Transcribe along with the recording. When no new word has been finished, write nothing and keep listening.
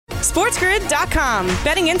SportsGrid.com.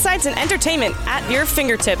 Betting insights and entertainment at your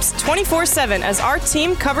fingertips 24/7 as our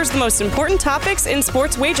team covers the most important topics in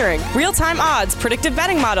sports wagering. Real-time odds, predictive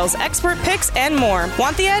betting models, expert picks, and more.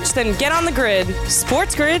 Want the edge? Then get on the grid.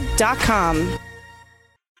 SportsGrid.com.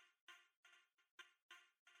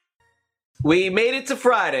 We made it to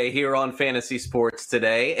Friday here on Fantasy Sports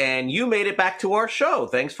Today, and you made it back to our show.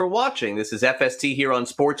 Thanks for watching. This is FST here on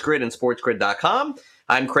SportsGrid and SportsGrid.com.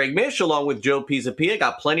 I'm Craig Mish, along with Joe Pisapia.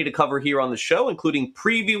 Got plenty to cover here on the show, including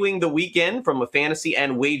previewing the weekend from a fantasy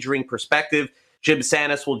and wagering perspective. Jim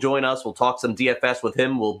Sanis will join us. We'll talk some DFS with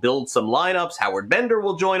him. We'll build some lineups. Howard Bender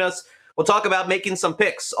will join us. We'll talk about making some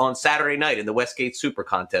picks on Saturday night in the Westgate Super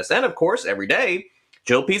Contest. And, of course, every day,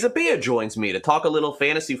 Joe Pisapia joins me to talk a little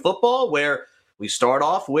fantasy football, where we start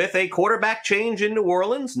off with a quarterback change in New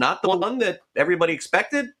Orleans. Not the one that everybody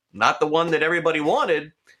expected, not the one that everybody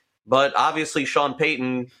wanted, but obviously Sean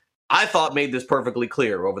Payton, I thought, made this perfectly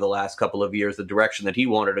clear over the last couple of years, the direction that he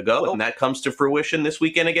wanted to go, and that comes to fruition this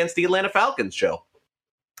weekend against the Atlanta Falcons, Joe.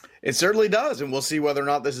 It certainly does, and we'll see whether or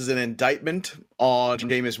not this is an indictment on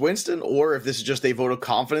Jameis Winston or if this is just a vote of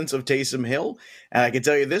confidence of Taysom Hill. And I can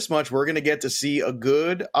tell you this much, we're going to get to see a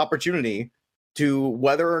good opportunity to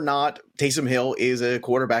whether or not Taysom Hill is a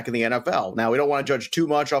quarterback in the NFL. Now, we don't want to judge too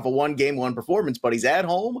much off a one-game, one performance, but he's at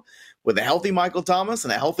home with a healthy Michael Thomas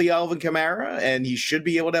and a healthy Alvin Kamara, and he should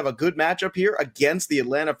be able to have a good matchup here against the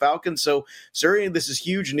Atlanta Falcons. So certainly this is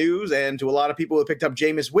huge news, and to a lot of people who picked up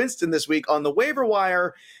Jameis Winston this week on the waiver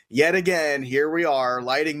wire, yet again, here we are,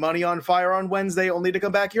 lighting money on fire on Wednesday, only to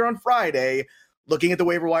come back here on Friday, looking at the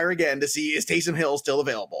waiver wire again to see, is Taysom Hill still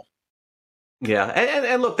available? Yeah,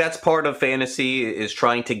 and look, that's part of fantasy, is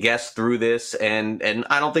trying to guess through this, and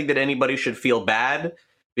I don't think that anybody should feel bad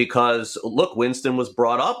because, look, Winston was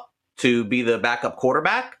brought up to be the backup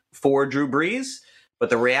quarterback for Drew Brees,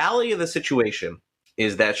 but the reality of the situation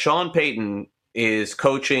is that Sean Payton is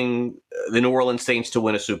coaching the New Orleans Saints to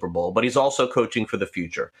win a Super Bowl, but he's also coaching for the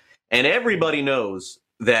future. And everybody knows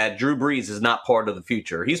that Drew Brees is not part of the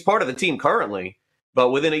future. He's part of the team currently, but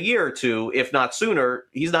within a year or two, if not sooner,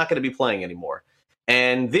 he's not going to be playing anymore.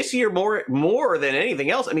 And this year, more than anything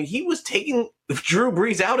else, I mean, he was taking Drew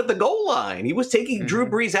Brees out at the goal line. He was taking Drew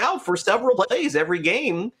Brees out for several plays every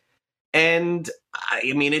game. And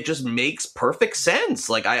I mean, it just makes perfect sense.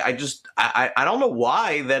 Like, I don't know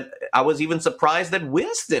why that I was even surprised that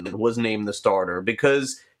Winston was named the starter,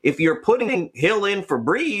 because if you're putting Hill in for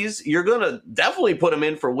Brees, you're going to definitely put him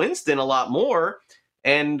in for Winston a lot more.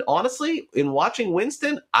 And honestly, in watching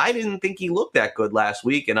Winston, I didn't think he looked that good last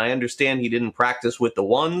week. And I understand he didn't practice with the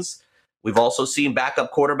ones. We've also seen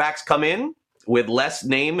backup quarterbacks come in with less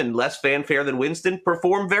name and less fanfare than Winston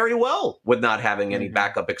perform very well with not having any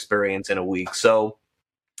backup experience in a week. So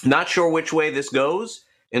not sure which way this goes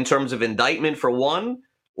in terms of indictment for one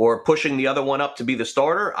or pushing the other one up to be the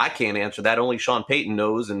starter. I can't answer that. Only Sean Payton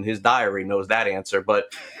knows, and his diary knows that answer. But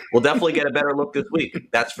we'll definitely get a better look this week.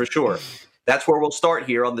 That's for sure. That's where we'll start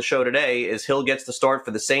here on the show today, is Hill gets the start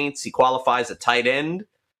for the Saints. He qualifies at tight end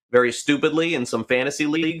very stupidly in some fantasy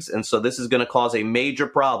leagues. And so this is going to cause a major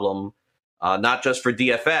problem, not just for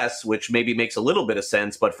DFS, which maybe makes a little bit of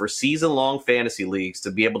sense, but for season-long fantasy leagues,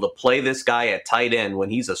 to be able to play this guy at tight end when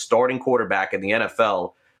he's a starting quarterback in the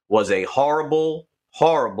NFL was a horrible,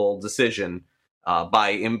 horrible decision by,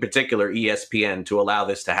 in particular, ESPN to allow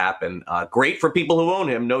this to happen. Great for people who own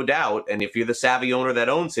him, no doubt, and if you're the savvy owner that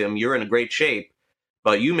owns him, you're in a great shape,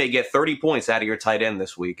 but you may get 30 points out of your tight end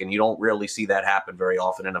this week, and you don't really see that happen very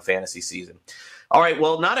often in a fantasy season. All right,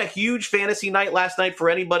 well, not a huge fantasy night last night for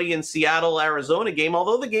anybody in Seattle-Arizona game,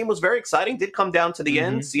 although the game was very exciting, did come down to the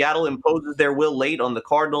end. Seattle imposes their will late on the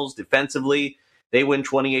Cardinals defensively. They win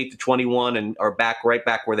 28-21 and are right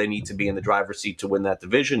back where they need to be in the driver's seat to win that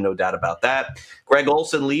division, no doubt about that. Greg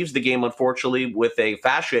Olsen leaves the game, unfortunately, with a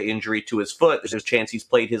fascia injury to his foot. There's a chance he's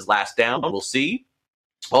played his last down. We'll see.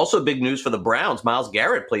 Also, big news for the Browns. Myles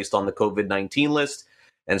Garrett placed on the COVID-19 list.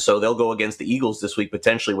 And so they'll go against the Eagles this week,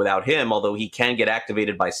 potentially without him, although he can get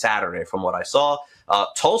activated by Saturday from what I saw.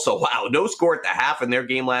 Tulsa, wow, no score at the half in their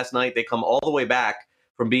game last night. They come all the way back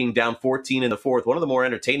from being down 14 in the fourth. One of the more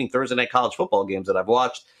entertaining Thursday night college football games that I've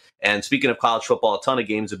watched. And speaking of college football, a ton of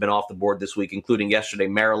games have been off the board this week, including yesterday,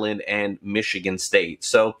 Maryland and Michigan State.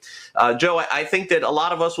 So, Joe, I think that a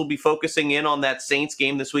lot of us will be focusing in on that Saints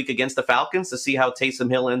game this week against the Falcons to see how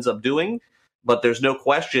Taysom Hill ends up doing. But there's no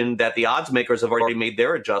question that the odds makers have already made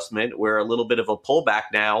their adjustment. We're a little bit of a pullback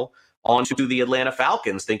now onto the Atlanta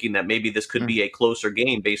Falcons, thinking that maybe this could be a closer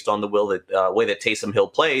game based on the way that Taysom Hill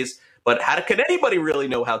plays. But could anybody really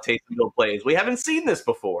know how Taysom Hill plays? We haven't seen this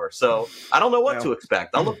before, so I don't know what to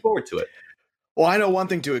expect. I'll look forward to it. Well, I know one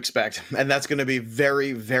thing to expect, and that's going to be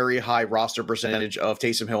very, very high roster percentage of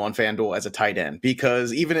Taysom Hill on FanDuel as a tight end,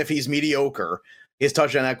 because even if he's mediocre, his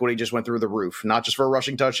touchdown equity just went through the roof, not just for a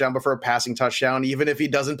rushing touchdown, but for a passing touchdown. Even if he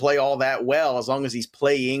doesn't play all that well, as long as he's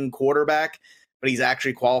playing quarterback, but he's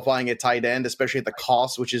actually qualifying at tight end, especially at the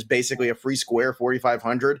cost, which is basically a free square,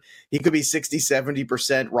 4,500. He could be 60, 70%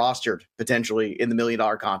 rostered potentially in the $1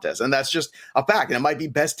 million contest. And that's just a fact. And it might be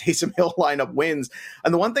best Taysom Hill lineup wins.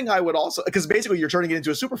 And the one thing I would also, because basically you're turning it into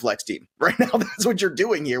a super flex team right now. That's what you're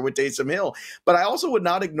doing here with Taysom Hill. But I also would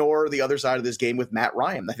not ignore the other side of this game with Matt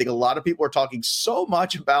Ryan. I think a lot of people are talking so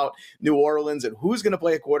much about New Orleans and who's going to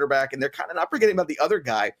play a quarterback. And they're kind of not forgetting about the other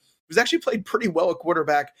guy who's actually played pretty well at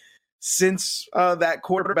quarterback since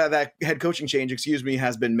that head coaching change,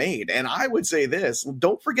 has been made. And I would say this,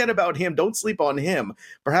 don't forget about him. Don't sleep on him.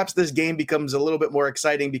 Perhaps this game becomes a little bit more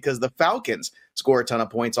exciting because the Falcons score a ton of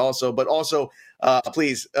points also, but also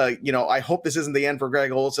please, I hope this isn't the end for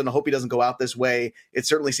Greg Olsen. I hope he doesn't go out this way. It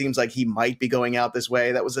certainly seems like he might be going out this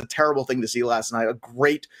way. That was a terrible thing to see last night. A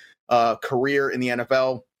great career in the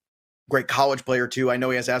NFL. Great college player, too. I know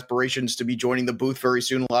he has aspirations to be joining the booth very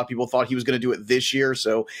soon. A lot of people thought he was going to do it this year.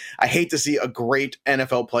 So I hate to see a great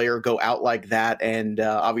NFL player go out like that. And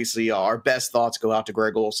obviously, our best thoughts go out to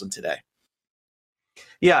Greg Olsen today.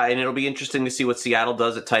 Yeah, and it'll be interesting to see what Seattle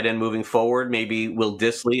does at tight end moving forward. Maybe Will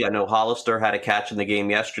Dissly. I know Hollister had a catch in the game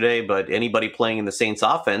yesterday, but anybody playing in the Saints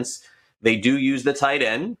offense, they do use the tight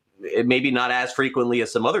end. It maybe not as frequently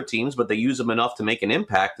as some other teams, but they use them enough to make an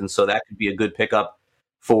impact. And so that could be a good pickup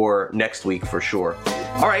for next week for sure.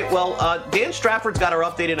 All right, well, Dan Strafford's got our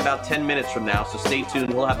update in about 10 minutes from now, so stay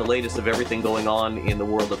tuned. We'll have the latest of everything going on in the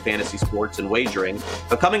world of fantasy sports and wagering.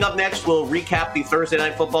 But coming up next, we'll recap the Thursday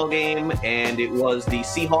night football game, and it was the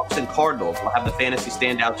Seahawks and Cardinals. We'll have the fantasy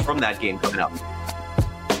standouts from that game coming up.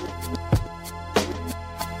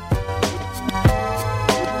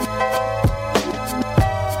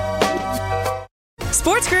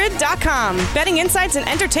 SportsGrid.com. Betting insights and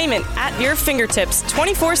entertainment at your fingertips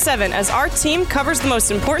 24/7 as our team covers the most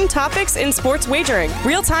important topics in sports wagering.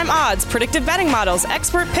 Real-time odds, predictive betting models,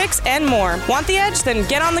 expert picks, and more. Want the edge? Then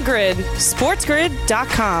get on the grid.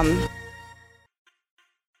 SportsGrid.com.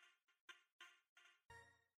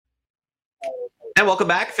 And welcome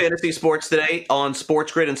back. Fantasy Sports Today on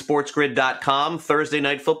SportsGrid and SportsGrid.com. Thursday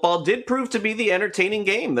Night Football did prove to be the entertaining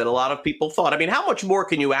game that a lot of people thought. I mean, how much more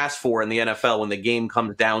can you ask for in the NFL when the game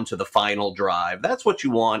comes down to the final drive? That's what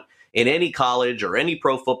you want in any college or any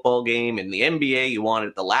pro football game. In the NBA, you want it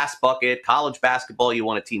at the last bucket. College basketball, you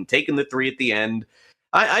want a team taking the three at the end.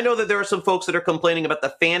 I know that there are some folks that are complaining about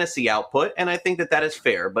the fantasy output, and I think that that is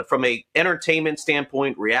fair. But from a entertainment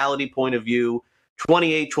standpoint, reality point of view,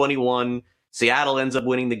 28-21, Seattle ends up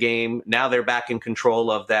winning the game. Now they're back in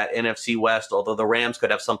control of that NFC West, although the Rams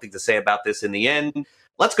could have something to say about this in the end.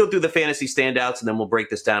 Let's go through the fantasy standouts, and then we'll break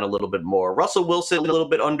this down a little bit more. Russell Wilson, a little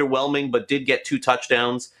bit underwhelming, but did get 2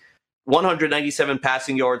 touchdowns, 197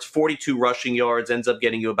 passing yards, 42 rushing yards, ends up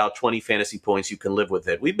getting you about 20 fantasy points. You can live with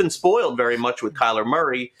it. We've been spoiled very much with Kyler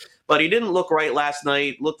Murray, but he didn't look right last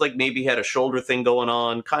night. Looked like maybe he had a shoulder thing going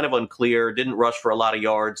on, kind of unclear, didn't rush for a lot of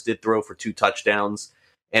yards, did throw for 2 touchdowns.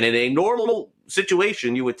 And in a normal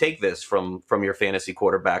situation, you would take this from your fantasy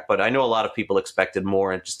quarterback. But I know a lot of people expected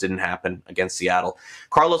more, and it just didn't happen against Seattle.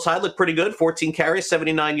 Carlos Hyde looked pretty good, 14 carries,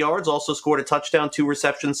 79 yards, also scored a touchdown, 2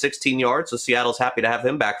 receptions, 16 yards. So Seattle's happy to have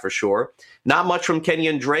him back for sure. Not much from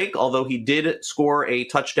Kenyon Drake, although he did score a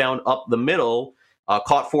touchdown up the middle.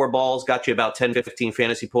 Caught 4 balls, got you about 10, 15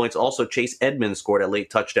 fantasy points. Also, Chase Edmonds scored a late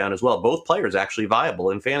touchdown as well. Both players actually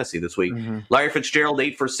viable in fantasy this week. Larry Fitzgerald,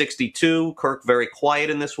 8 for 62. Kirk very quiet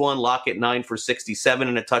in this one. Lockett, 9 for 67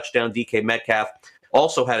 and a touchdown. DK Metcalf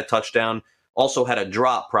also had a touchdown. Also had a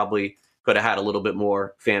drop. Probably could have had a little bit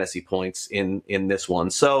more fantasy points in this one.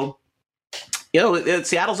 So,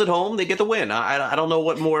 Seattle's at home. They get the win. I don't know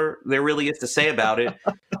what more there really is to say about it.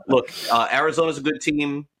 Look, Arizona's a good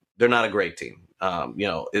team. They're not a great team.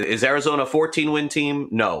 Is Arizona a 14-win team?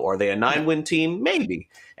 No. Are they a 9-win team? Maybe.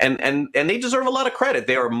 And they deserve a lot of credit.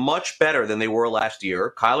 They are much better than they were last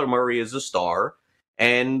year. Kyler Murray is a star,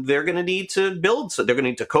 and they're going to need to build. So they're going to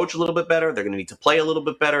need to coach a little bit better. They're going to need to play a little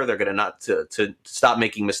bit better. They're going to not to stop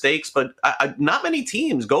making mistakes. But not many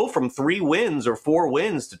teams go from 3 wins or 4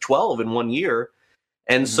 wins to 12 in 1 year.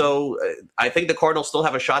 And so I think the Cardinals still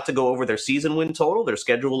have a shot to go over their season win total. Their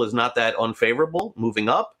schedule is not that unfavorable moving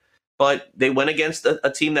up. But they went against a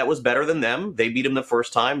team that was better than them. They beat them the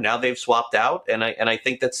first time. Now they've swapped out. And I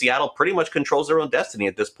think that Seattle pretty much controls their own destiny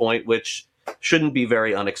at this point, which shouldn't be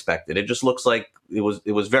very unexpected. It just looks like it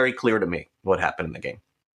was very clear to me what happened in the game.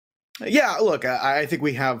 Yeah, look, I think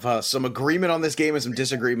we have some agreement on this game and some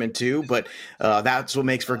disagreement too, but that's what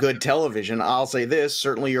makes for good television. I'll say this,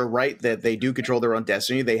 certainly you're right that they do control their own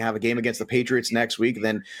destiny. They have a game against the Patriots next week,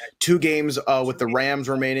 then 2 games with the Rams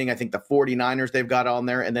remaining. I think the 49ers they've got on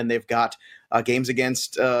there, and then they've got games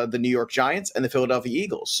against the New York Giants and the Philadelphia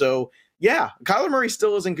Eagles. So yeah, Kyler Murray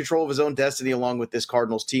still is in control of his own destiny along with this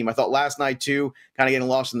Cardinals team. I thought last night, too, kind of getting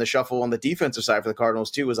lost in the shuffle on the defensive side for the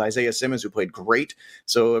Cardinals, too, was Isaiah Simmons, who played great.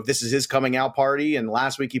 So if this is his coming out party, and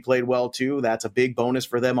last week he played well, too, that's a big bonus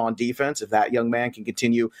for them on defense. If that young man can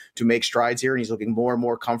continue to make strides here, and he's looking more and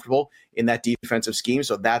more comfortable in that defensive scheme.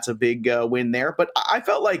 So that's a big win there. But I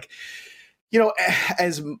felt like,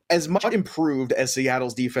 as much improved as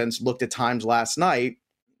Seattle's defense looked at times last night,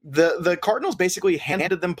 the Cardinals basically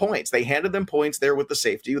handed them points. They handed them points there with the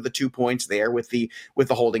safety, with the 2 points there with the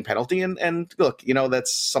holding penalty. And look,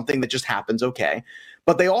 that's something that just happens. Okay.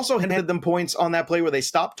 But they also handed them points on that play where they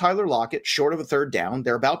stopped Tyler Lockett short of a 3rd down.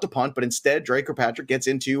 They're about to punt, but instead Drake or Patrick gets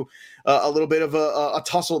into a little bit of a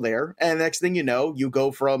tussle there. And next thing you know, you go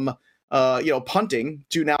from punting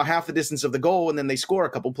to now half the distance of the goal, and then they score a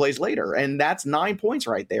couple plays later. And that's 9 points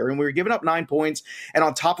right there. And we were giving up 9 points. And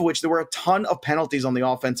on top of which, there were a ton of penalties on the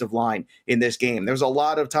offensive line in this game. There's a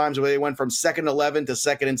lot of times where they went from 2nd and 11 to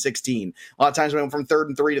 2nd and 16. A lot of times they went from 3rd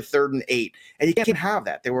and 3 to 3rd and 8. And you can't have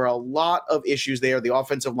that. There were a lot of issues there. The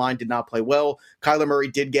offensive line did not play well. Kyler Murray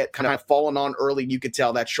did get kind of fallen on early. You could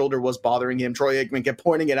tell that shoulder was bothering him. Troy Aikman kept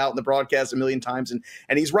pointing it out in the broadcast a million times.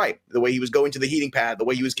 And he's right. The way he was going to the heating pad, the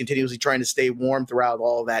way he was continuously trying to stay warm throughout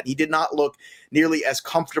all of that. He did not look nearly as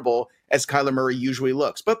comfortable as Kyler Murray usually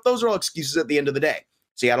looks. But those are all excuses at the end of the day.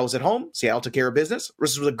 Seattle was at home. Seattle took care of business.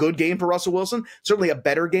 This was a good game for Russell Wilson. Certainly a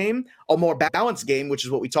better game, a more balanced game, which is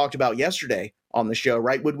what we talked about yesterday on the show,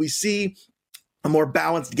 right? Would we see a more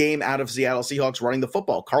balanced game out of Seattle Seahawks running the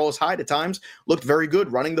football? Carlos Hyde at times looked very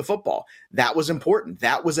good running the football. That was important.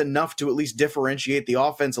 That was enough to at least differentiate the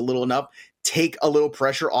offense a little enough, take a little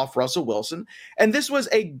pressure off Russell Wilson. And this was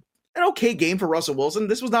an okay game for Russell Wilson.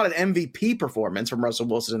 This was not an MVP performance from Russell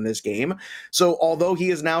Wilson in this game. So although he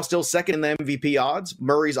is now still second in the MVP odds,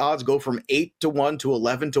 Murray's odds go from 8-1 to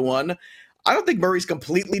 11-1. I don't think Murray's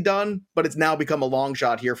completely done, but it's now become a long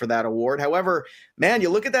shot here for that award. However, man, you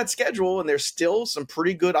look at that schedule and there's still some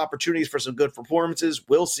pretty good opportunities for some good performances.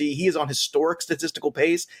 We'll see. He is on historic statistical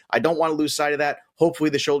pace. I don't want to lose sight of that. Hopefully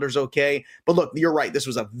the shoulder's okay. But look, you're right. This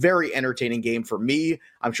was a very entertaining game for me.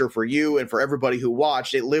 I'm sure for you and for everybody who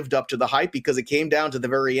watched. It lived up to the hype because it came down to the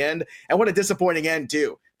very end. And what a disappointing end,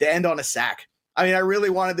 too, to end on a sack. I mean, I really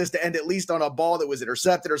wanted this to end at least on a ball that was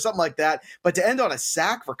intercepted or something like that. But to end on a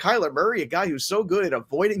sack for Kyler Murray, a guy who's so good at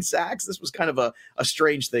avoiding sacks, this was kind of a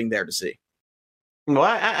strange thing there to see. Well,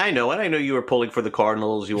 I know, and I know you were pulling for the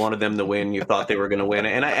Cardinals. You wanted them to win. You thought they were going to win,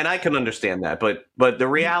 and I can understand that. But the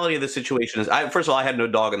reality of the situation is, first of all, I had no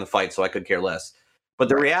dog in the fight, so I could care less. But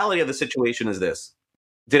the reality of the situation is this: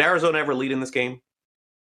 did Arizona ever lead in this game?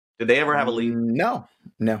 Did they ever have a lead? No.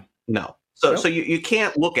 So you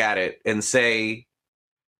can't look at it and say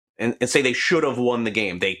they should have won the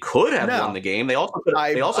game. They could have won the game. They also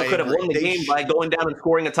could have won the game by going down and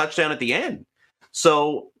scoring a touchdown at the end.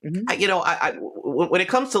 So when it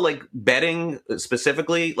comes to like betting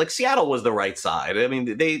specifically, like Seattle was the right side. I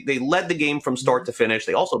mean, they led the game from start to finish.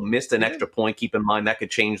 They also missed an extra point. Keep in mind that could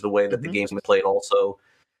change the way that the game's played also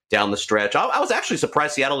down the stretch. I was actually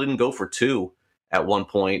surprised Seattle didn't go for 2 at one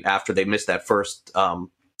point after they missed that first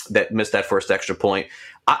extra point.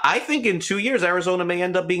 I think in 2 years, Arizona may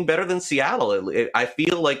end up being better than Seattle. I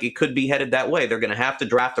feel like it could be headed that way. They're going to have to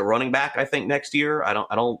draft a running back, I think, next year. I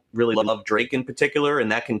don't really love Drake in particular,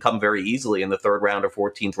 and that can come very easily in the 3rd round or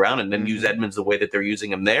 14th round, and then use Edmonds the way that they're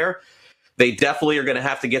using him there. They definitely are going to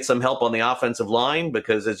have to get some help on the offensive line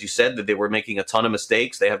because, as you said, that they were making a ton of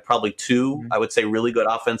mistakes. They have probably 2, I would say, really good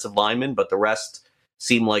offensive linemen, but the rest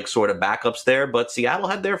seem like sort of backups there. But Seattle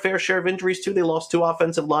had their fair share of injuries, too. They lost 2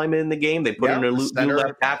 offensive linemen in the game. They put in a new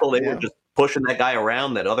left tackle. They were just pushing that guy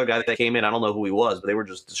around. That other guy that came in, I don't know who he was, but they were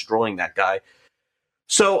just destroying that guy.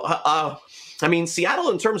 So, I mean, Seattle,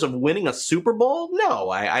 in terms of winning a Super Bowl, no.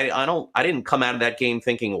 I didn't come out of that game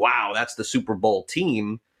thinking, wow, that's the Super Bowl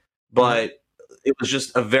team. But it was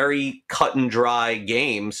just a very cut and dry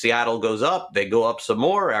game. Seattle goes up, they go up some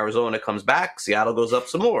more. Arizona comes back, Seattle goes up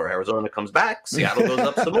some more. Arizona comes back, Seattle goes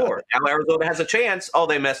up some more. Now Arizona has a chance. Oh,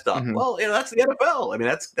 they messed up. Well, that's the NFL. I mean,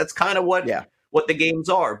 that's kind of what the games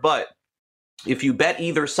are. But if you bet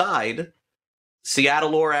either side,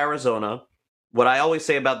 Seattle or Arizona, what I always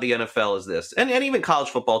say about the NFL is this, and even college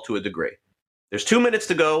football to a degree. There's 2 minutes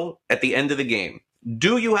to go at the end of the game.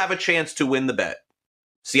 Do you have a chance to win the bet?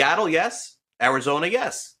 Seattle, yes. Arizona,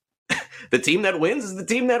 yes. the team that wins is the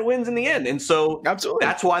team that wins in the end. And so Absolutely.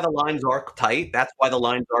 that's why the lines are tight. That's why the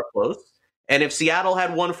lines are close. And if Seattle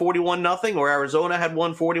had won 41-0 or Arizona had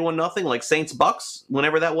won 41-0, like Saints Bucks,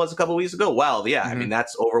 whenever that was a couple weeks ago, wow, yeah, I mean,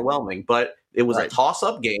 that's overwhelming. But it was a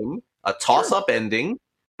toss-up game, a toss-up ending.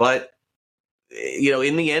 But,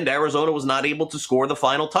 in the end, Arizona was not able to score the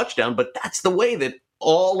final touchdown. But that's the way that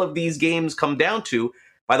all of these games come down to.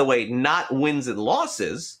 By the way, not wins and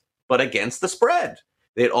losses, but against the spread.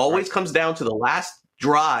 It always comes down to the last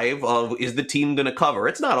drive of, is the team going to cover?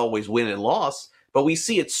 It's not always win and loss. But we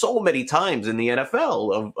see it so many times in the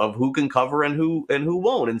NFL of who can cover and who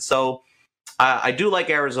won't. And so I do like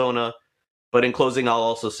Arizona, but in closing, I'll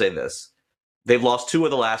also say this. They've lost 2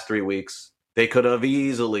 of the last 3 weeks. They could have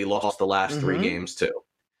easily lost the last 3 games too.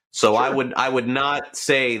 So I would not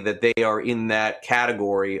say that they are in that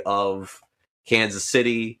category of Kansas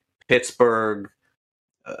City, Pittsburgh,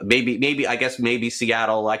 maybe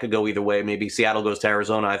Seattle. I could go either way. Maybe Seattle goes to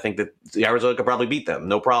Arizona. I think that Arizona could probably beat them.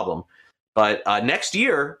 No problem. But next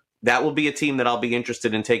year, that will be a team that I'll be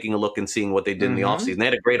interested in taking a look and seeing what they did in the offseason. They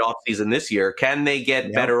had a great offseason this year. Can they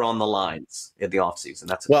get better on the lines in the offseason?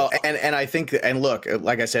 That's and I think, and look,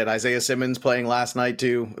 like I said, Isaiah Simmons playing last night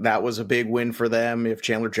too. That was a big win for them. If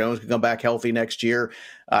Chandler Jones can come back healthy next year,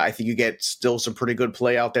 I think you get still some pretty good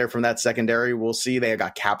play out there from that secondary. We'll see. They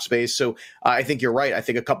got cap space. So I think you're right. I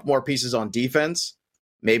think a couple more pieces on defense,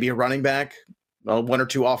 maybe a running back, 1 or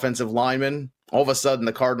 2 offensive linemen. All of a sudden,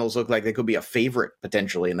 the Cardinals look like they could be a favorite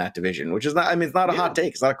potentially in that division, which is not, it's not a hot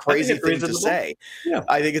take. It's not a crazy thing to say. Yeah.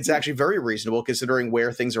 I think it's actually very reasonable considering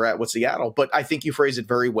where things are at with Seattle. But I think you phrased it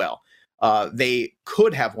very well. They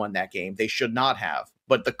could have won that game. They should not have.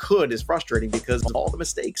 But the could is frustrating because of all the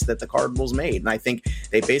mistakes that the Cardinals made. And I think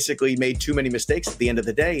they basically made too many mistakes at the end of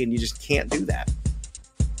the day, and you just can't do that.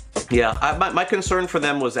 Yeah, my concern for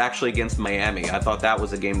them was actually against Miami. I thought that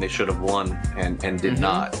was a game they should have won and did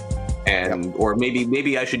not. Or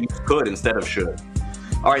maybe I should use could instead of should.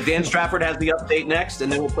 All right, Dan Strafford has the update next,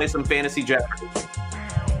 and then we'll play some Fantasy Jeopardy.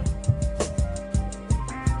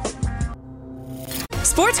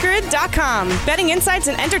 SportsGrid.com. Betting insights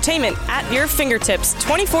and entertainment at your fingertips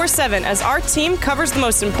 24/7 as our team covers the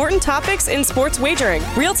most important topics in sports wagering.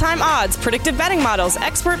 Real-time odds, predictive betting models,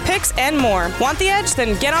 expert picks, and more. Want the edge?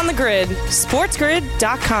 Then get on the grid.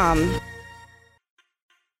 SportsGrid.com.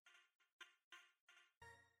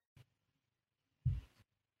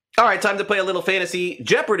 All right, time to play a little Fantasy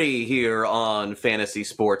Jeopardy here on Fantasy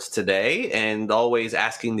Sports Today, and always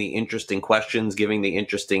asking the interesting questions, giving the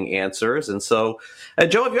interesting answers. And so,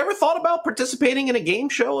 Joe, have you ever thought about participating in a game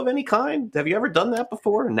show of any kind? Have you ever done that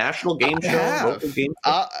before? A national game show? Local game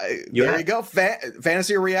show? There you go.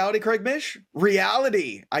 Fantasy or reality, Craig Mish?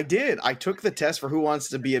 Reality. I did. I took the test for Who Wants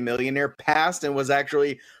to Be a Millionaire, passed, and was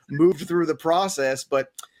actually moved through the process, but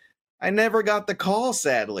I never got the call,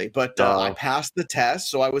 sadly, but I passed the test,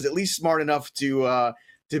 so I was at least smart enough to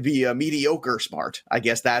be mediocre smart. I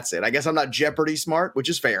guess that's it. I guess I'm not Jeopardy smart, which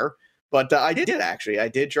is fair, but I did actually. I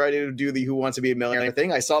did try to do the Who Wants to Be a Millionaire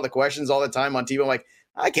thing. I saw the questions all the time on TV. I'm like,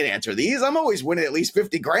 I can answer these. I'm always winning at least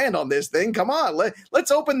 50 grand on this thing. Come on, let's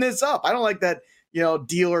open this up. I don't like that,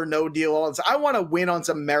 deal or no deal. All this. I want to win on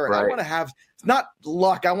some merit. Right. I want to have not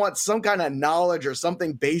luck. I want some kind of knowledge or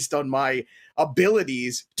something based on my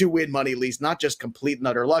abilities to win money, at least, not just complete and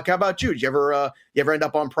utter luck. How about you? Did you ever end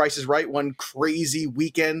up on Price is Right one crazy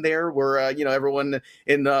weekend there where everyone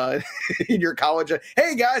in in your college,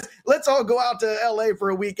 hey guys, let's all go out to LA for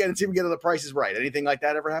a weekend and see if we get to the Price is Right? Anything like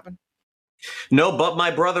that ever happen? No, but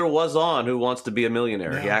my brother was on Who Wants to Be a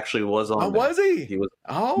Millionaire. Yeah. He actually was on. Oh, was he? He was.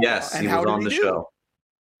 Oh, yes, he was on the show.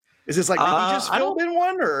 Is this like Regis filmed in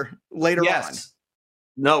one or later on?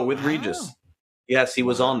 No, with Regis. Yes, he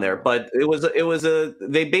was on there, but he was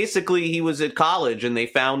at college and they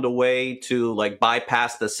found a way to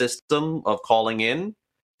bypass the system of calling in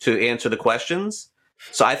to answer the questions.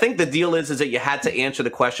 So I think the deal is that you had to answer the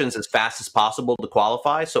questions as fast as possible to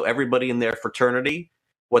qualify. So everybody in their fraternity,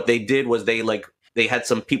 what they did was they had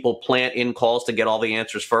some people plant in calls to get all the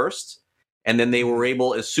answers first. And then they were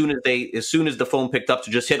able, as soon as the phone picked up, to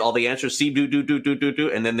just hit all the answers, see, do,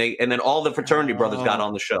 and then all the fraternity brothers got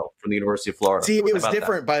on the show from the University of Florida. See, it was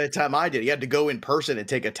different by the time I did. You had to go in person and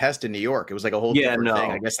take a test in New York. It was like a whole different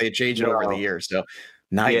thing. I guess they had changed it over the years. So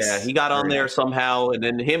nice. Yeah, he got on there somehow, and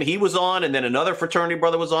then he was on, and then another fraternity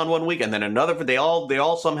brother was on one week, and then another. They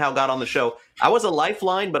all somehow got on the show. I was a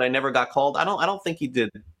lifeline, but I never got called. I don't think he did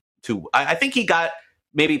too. I think he got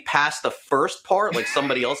maybe past the first part, like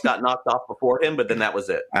somebody else got knocked off before him, but then that was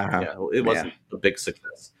it. Yeah, it wasn't a big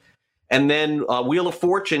success. And then Wheel of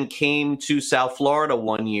Fortune came to South Florida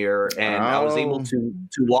one year, and I was able to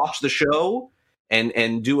watch the show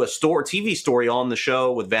and do a TV story on the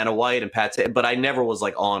show with Vanna White and Pat, but I never was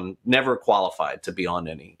never qualified to be on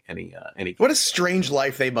any. What a strange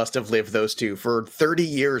life they must have lived, those two, for 30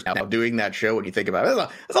 years now doing that show. When you think about it,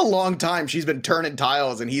 that's a long time. She's been turning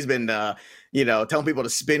tiles and he's been, telling people to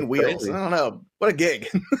spin wheels. Crazy. I don't know. What a gig.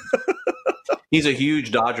 He's a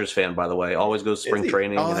huge Dodgers fan, by the way. Always goes spring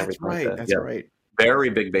training and everything. Right. Like that. That's right. Very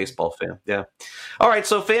big baseball fan. Yeah. All right.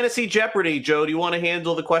 So Fantasy Jeopardy, Joe, do you want to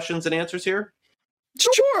handle the questions and answers here?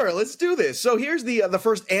 Sure, let's do this. So here's the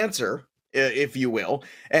first answer, if you will.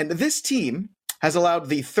 And this team has allowed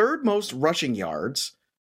the third most rushing yards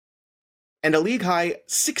and a league high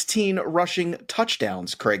 16 rushing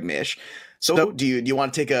touchdowns, Craig Mish. So do you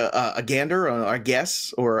want to take a gander or a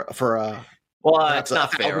guess or for well, it's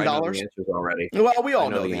not fair. I know the answers already. Well, we all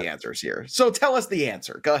know the answers here. So tell us the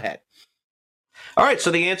answer. Go ahead. All right. So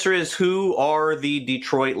the answer is, who are the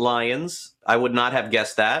Detroit Lions? I would not have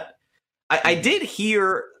guessed that. I did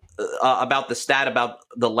hear about the stat about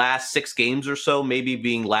the last 6 games or so maybe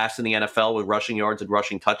being last in the NFL with rushing yards and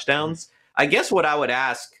rushing touchdowns. I guess what I would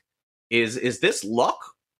ask is this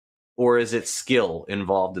luck or is it skill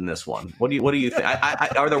involved in this one? What do you think?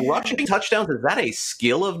 Are the rushing touchdowns, is that a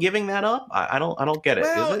skill of giving that up? I don't get it.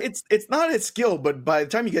 Well, is it? It's not a skill, but by the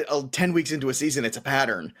time you get 10 weeks into a season, it's a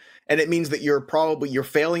pattern. And it means that you're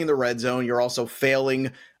failing in the red zone. You're also failing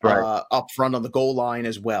up front on the goal line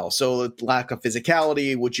as well. So lack of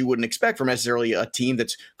physicality, which you wouldn't expect from necessarily a team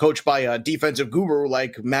that's coached by a defensive guru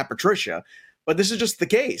like Matt Patricia. But this is just the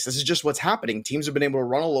case. This is just what's happening. Teams have been able to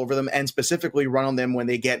run all over them and specifically run on them when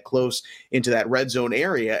they get close into that red zone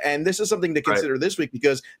area. And this is something to consider this week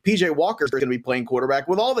because PJ Walker is going to be playing quarterback.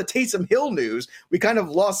 With all the Taysom Hill news, we kind of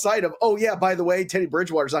lost sight of, oh, yeah, by the way, Teddy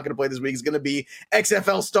Bridgewater's not going to play this week. He's going to be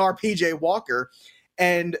XFL star PJ Walker.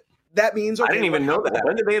 And that means I didn't even know that.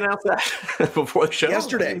 When did they announce that? Before the show?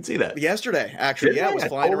 Yesterday. I didn't see that. Yesterday, actually. Yeah, it was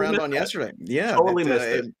flying around on yesterday. Yeah. Totally missed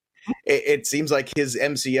it. It seems like his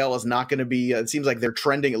MCL is not going to be, it seems like they're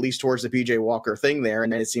trending at least towards the PJ Walker thing there.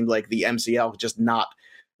 And then it seemed like the MCL just not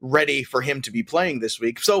ready for him to be playing this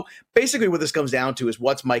week. So basically what this comes down to is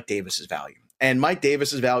what's Mike Davis's value. And Mike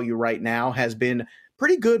Davis's value right now has been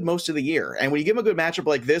pretty good most of the year. And when you give him a good matchup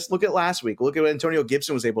like this, look at last week. Look at what Antonio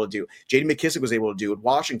Gibson was able to do. J.D. McKissick was able to do with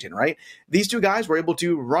Washington, right? These two guys were able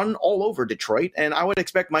to run all over Detroit, and I would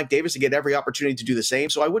expect Mike Davis to get every opportunity to do the same.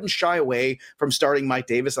 So I wouldn't shy away from starting Mike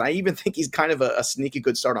Davis. And I even think he's kind of a sneaky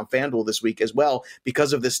good start on FanDuel this week as well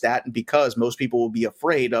because of this stat and because most people will be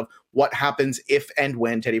afraid of what happens if and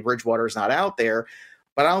when Teddy Bridgewater is not out there.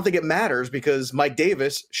 But I don't think it matters because Mike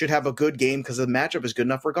Davis should have a good game because the matchup is good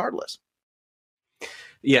enough regardless.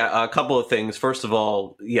 Yeah, a couple of things. First of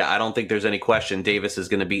all, I don't think there's any question Davis is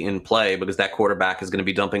going to be in play because that quarterback is going to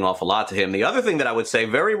be dumping off a lot to him. The other thing that I would say,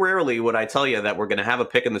 very rarely would I tell you that we're going to have a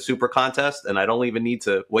pick in the Super Contest, and I don't even need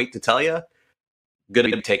to wait to tell you,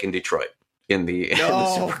 going to be taking Detroit in the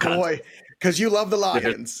Super Contest. Boy, because you love the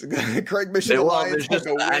Lions. Craig Mish, the Lions.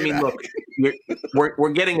 Look,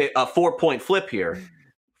 we're getting a 4-point flip here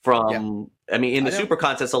from, in the Super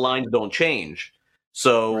Contest, the lines don't change.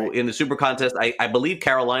 So in the Super Contest, I believe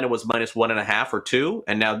Carolina was -1.5 or 2,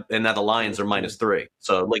 and now the Lions are -3.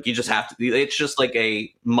 So you just have to. It's just like a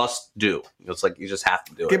must do. It's like you just have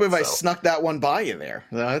to do it. Can't believe I snuck that one by you there.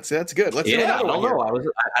 That's good. Let's do another one.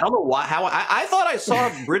 I don't know why. I thought I saw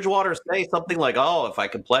Bridgewater say something like, "Oh, if I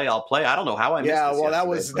can play, I'll play." I don't know how I missed this. Well,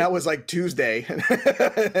 that was like Tuesday,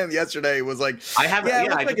 and yesterday was like I haven't.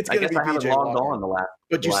 I guess I haven't logged on the last.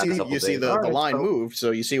 But you see the line moved,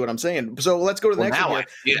 so you see what I'm saying. So let's go to the next one.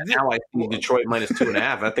 Now I see Detroit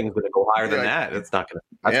 -2.5. That thing's going to go higher than that. It's not going to.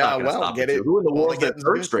 Stop get it. Who in the world is that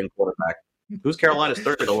third string quarterback? Who's Carolina's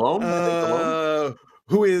third? Delhomme? Delhomme?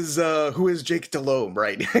 Who is Jake Delhomme?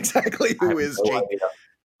 Right, exactly. Who is Jake? It's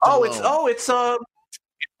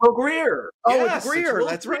Will Greer. It's Greer.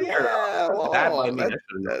 That's right. That's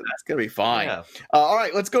gonna be fine. Yeah. All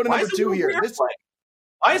right, let's go to number 2 here.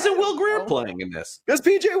 Why isn't Will Greer playing in this?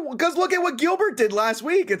 Because look at what Gilbert did last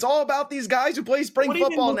week. It's all about these guys who play spring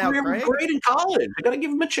football now. Greer was great in college. I got to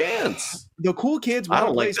give him a chance. The cool kids want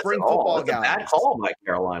to play spring football, guys. Bad call by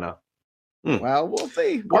Carolina. Well, we'll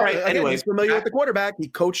see. All right. Anyway, he's familiar with the quarterback. He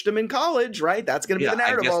coached him in college, right? That's going to be the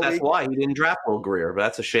narrative. I guess that's why he didn't draft Will Greer, but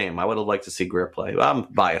that's a shame. I would have liked to see Greer play. I'm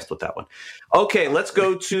biased with that one. Okay, let's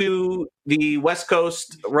go to the West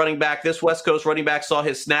Coast running back. This West Coast running back saw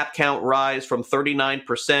his snap count rise from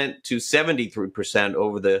 39% to 73%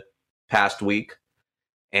 over the past week.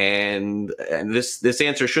 And this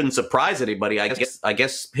answer shouldn't surprise anybody. I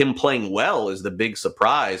guess him playing well is the big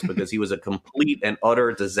surprise because he was a complete and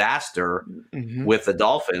utter disaster with the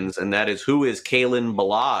Dolphins, and that is who is Kalen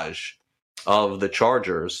Ballage of the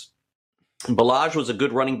Chargers. Balaj was a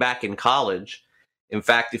good running back in college. In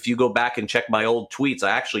fact, if you go back and check my old tweets,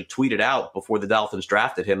 I actually tweeted out before the Dolphins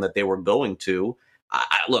drafted him that they were going to.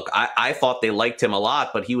 I thought they liked him a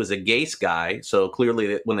lot, but he was a Gase guy. So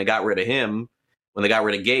clearly when they got rid of him, when they got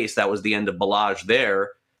rid of Gase, that was the end of Balaj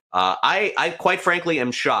there. I quite frankly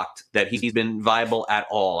am shocked that he's been viable at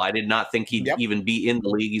all. I did not think he'd even be in the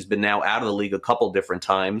league. He's been now out of the league a couple different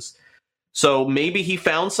times. So maybe he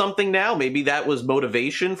found something now. Maybe that was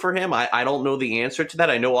motivation for him. I don't know the answer to that.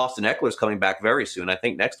 I know Austin Eckler's coming back very soon. I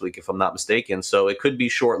think next week, if I'm not mistaken. So it could be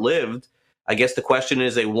short-lived. I guess the question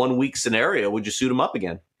is a 1-week scenario. Would you suit him up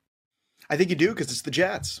again? I think you do because it's the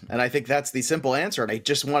Jets. And I think that's the simple answer. And I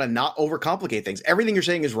just want to not overcomplicate things. Everything you're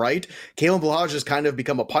saying is right. Kalen Balaj has kind of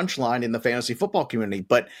become a punchline in the fantasy football community.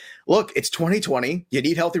 But look, it's 2020. You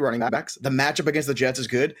need healthy running backs. The matchup against the Jets is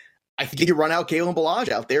good. I think you run out Kalen Balaj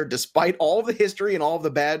out there despite all of the history and all of the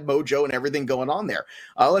bad mojo and everything going on there.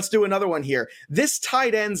 Let's do another one here. This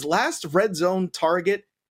tight end's last red zone target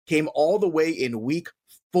came all the way in week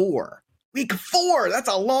 4. Week 4, that's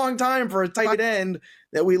a long time for a tight end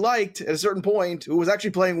that we liked at a certain point, who was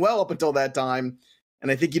actually playing well up until that time. And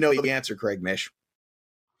I think you know the answer, Craig Mish.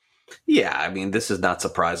 Yeah, I mean, this is not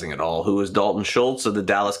surprising at all. Who is Dalton Schultz of the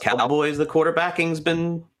Dallas Cowboys? The quarterbacking's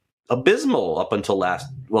been abysmal up until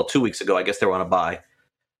 2 weeks ago. I guess they were on a bye.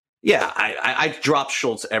 Yeah, I dropped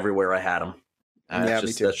Schultz everywhere I had him.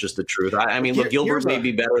 Me too. That's just the truth. I mean, look, Gilbert may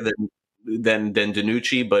be better than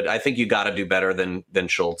DiNucci, but I think you got to do better than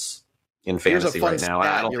Schultz in fantasy right now.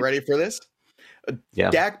 I don't. You ready for this?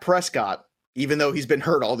 Yeah. Dak Prescott, even though he's been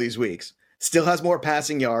hurt all these weeks, still has more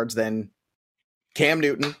passing yards than Cam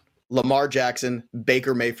Newton, Lamar Jackson,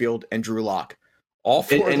 Baker Mayfield, and Drew Lock. All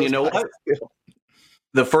 4 and you know what?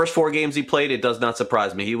 The first 4 games he played, it does not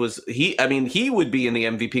surprise me. He would be in the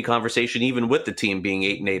MVP conversation even with the team being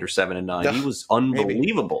 8-8 or 7-9. He was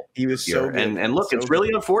unbelievable. He was so good. And look, it's really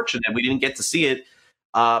unfortunate we didn't get to see it.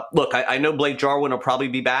 Look, I know Blake Jarwin will probably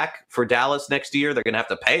be back for Dallas next year. They're going to have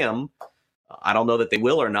to pay him. I don't know that they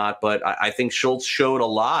will or not, but I think Schultz showed a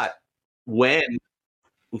lot when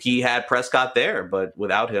he had Prescott there, but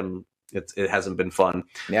without him, it hasn't been fun.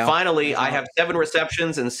 Yeah. Finally, I have 7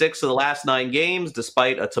 receptions in 6 of the last 9 games,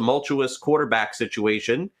 despite a tumultuous quarterback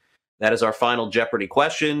situation. That is our final Jeopardy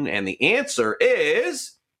question. And the answer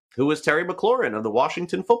is, who is Terry McLaurin of the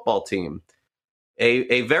Washington football team?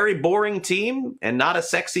 A very boring team and not a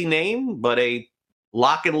sexy name, but a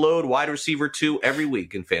lock and load wide receiver 2 every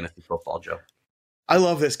week in fantasy football, Joe. I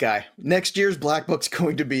love this guy. Next year's Black Book's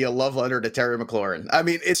going to be a love letter to Terry McLaurin. I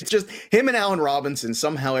mean, it's just him and Allen Robinson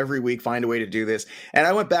somehow every week find a way to do this. And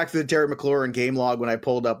I went back to the Terry McLaurin game log when I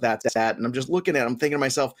pulled up that stat, and I'm just looking at him thinking to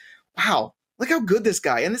myself, wow, look how good this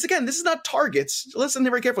guy. And this is not targets. Listen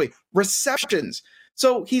very carefully. Receptions.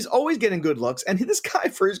 So he's always getting good looks. And this guy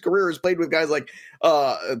for his career has played with guys like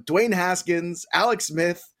Dwayne Haskins, Alex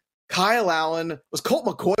Smith, Kyle Allen. Was Colt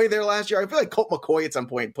McCoy there last year? I feel like Colt McCoy at some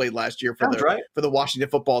point played last year for the Washington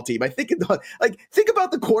football team. I think think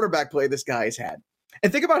about the quarterback play this guy has had.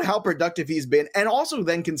 And think about how productive he's been, and also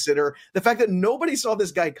then consider the fact that nobody saw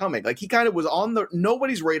this guy coming. Like, he kind of was on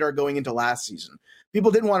nobody's radar going into last season. People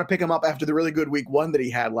didn't want to pick him up after the really good week 1 that he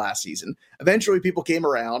had last season. Eventually, people came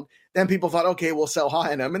around. Then people thought, okay, we'll sell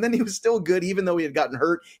high on him. And then he was still good, even though he had gotten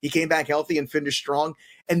hurt. He came back healthy and finished strong.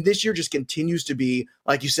 And this year just continues to be,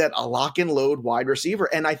 like you said, a lock and load wide receiver.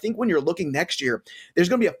 And I think when you're looking next year, there's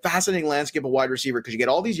going to be a fascinating landscape of wide receiver because you get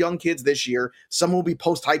all these young kids this year. Some will be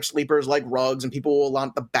post-hype sleepers like Ruggs, and people will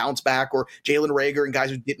want the bounce back, or Jalen Reagor and guys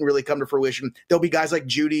who didn't really come to fruition. There'll be guys like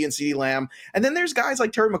Judy and CeeDee Lamb. And then there's guys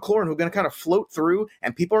like Terry McLaurin who are going to kind of float through,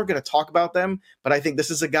 and people aren't going to talk about them. But I think this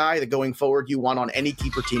is a guy that going forward you want on any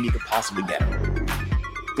keeper team you could possibly get.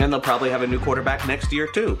 And they'll probably have a new quarterback next year,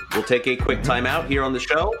 too. We'll take a quick timeout here on the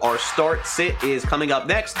show. Our start sit is coming up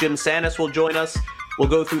next. Jim Sanis will join us. We'll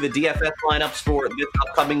go through the DFS lineups for this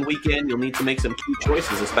upcoming weekend. You'll need to make some key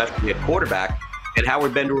choices, especially at quarterback. And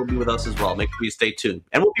Howard Bender will be with us as well. Make sure you stay tuned.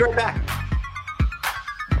 And we'll be right back.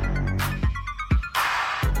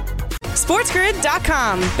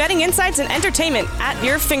 SportsGrid.com. Betting insights and entertainment at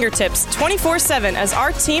your fingertips 24/7 as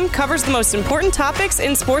our team covers the most important topics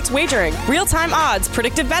in sports wagering. Real-time odds,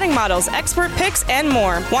 predictive betting models, expert picks, and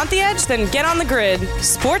more. Want the edge? Then get on the grid.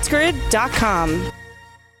 SportsGrid.com.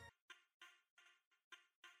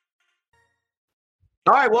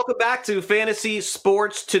 All right, welcome back to Fantasy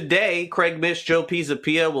Sports Today. Craig Mish, Joe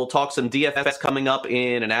Pisapia. We'll talk some DFS coming up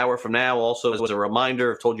in an hour from now. Also, as a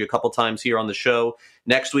reminder, I've told you a couple times here on the show,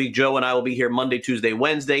 next week, Joe and I will be here Monday, Tuesday,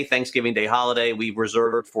 Wednesday, Thanksgiving Day holiday. We've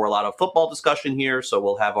reserved for a lot of football discussion here, so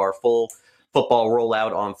we'll have our full football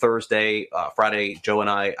rollout on Thursday. Friday, Joe and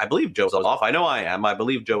I believe Joe's off. I know I am. I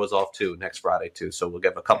believe Joe is off too next Friday too. So we'll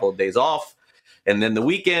get a couple of days off. And then the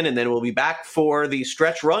weekend, and then we'll be back for the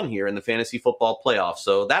stretch run here in the fantasy football playoffs.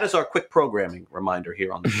 So that is our quick programming reminder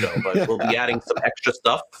here on the show. But we'll be adding some extra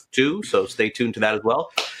stuff too, so stay tuned to that as well.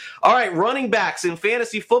 All right, running backs in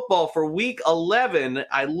fantasy football for Week 11.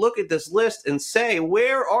 I look at this list and say,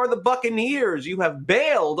 where are the Buccaneers? You have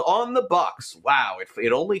bailed on the Bucs. Wow,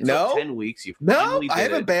 it only took 10 weeks. I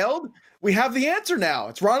haven't bailed. We have the answer now.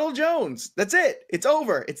 It's Ronald Jones. That's it. It's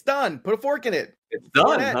over. It's done. Put a fork in it. It's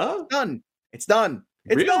done, huh? It's done. It's done.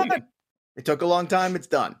 It's really? done. It took a long time. It's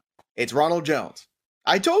done. It's Ronald Jones.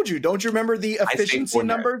 I told you. Don't you remember the efficiency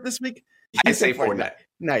number this week? I say Fournette.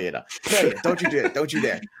 No, you don't. No, don't you do it. Don't you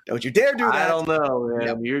dare. Don't you dare do that. I don't know,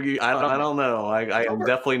 man. Nope. I don't know. I am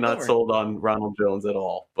definitely not sold on Ronald Jones at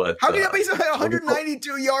all. But how can he have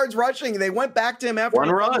 192 yards rushing? They went back to him after one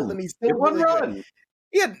run. And he's still really run. Good.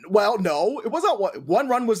 Yeah, well, no, it wasn't one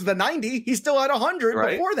run was the 90. He's still at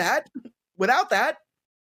 100 before that. Without that,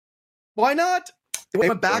 why not? They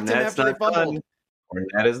went back to him after they fumbled.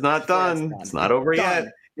 That is not done. It's not over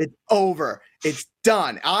yet. It's over. It's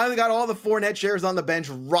done. I got all the Fournette shares on the bench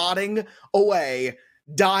rotting away,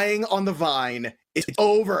 dying on the vine. It's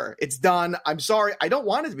over. It's done. I'm sorry. I don't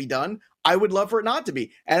want it to be done. I would love for it not to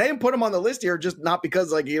be. And I didn't put him on the list here just not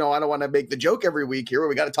because, I don't want to make the joke every week here where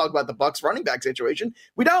we got to talk about the Bucs running back situation.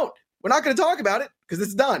 We don't. We're not going to talk about it because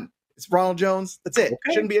it's done. It's Ronald Jones. That's it.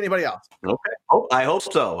 Okay. Shouldn't be anybody else. Okay. I hope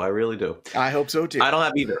so. I really do. I hope so too. I don't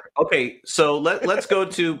have either. Okay, so let's go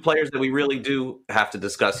to players that we really do have to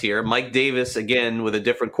discuss here. Mike Davis, again, with a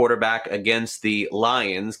different quarterback against the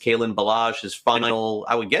Lions. Kalen Ballage, his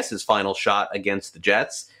final shot against the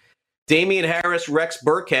Jets. Damian Harris, Rex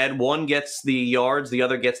Burkhead. One gets the yards, the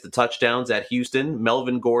other gets the touchdowns at Houston.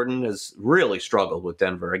 Melvin Gordon has really struggled with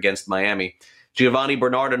Denver against Miami. Giovanni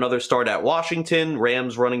Bernard, another start at Washington.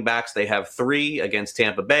 Rams running backs, they have 3 against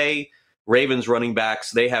Tampa Bay. Ravens running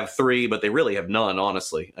backs, they have 3, but they really have none,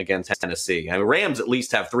 honestly, against Tennessee. I mean, Rams at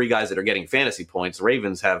least have 3 guys that are getting fantasy points.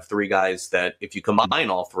 Ravens have 3 guys that, if you combine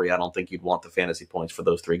all 3, I don't think you'd want the fantasy points for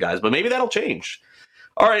those 3 guys, but maybe that'll change.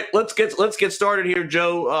 All right, let's get started here,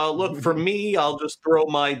 Joe. Look, for me, I'll just throw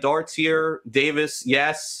my darts here. Davis,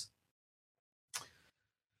 yes.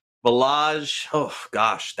 Ballage, oh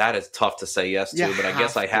gosh, that is tough to say yes to, but I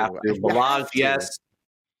guess I have to. Ballage, yes.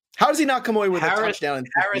 How does he not come away with Harris, a touchdown in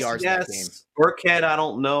 50 yards yes. in that game? Burkhead, I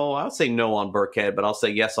don't know. I'll say no on Burkhead, but I'll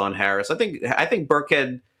say yes on Harris. I think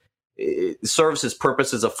Burkhead serves his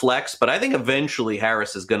purpose as a flex, but I think eventually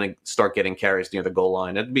Harris is going to start getting carries near the goal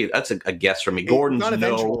line. That's a guess for me. Gordon's not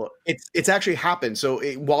eventual. It's actually happened. So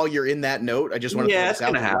while you're in that note, I just want to point this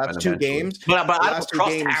out. The last 2 games, but I don't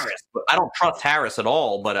trust Harris. I don't trust Harris at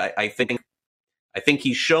all. But I think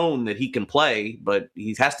he's shown that he can play, but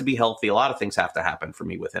he has to be healthy. A lot of things have to happen for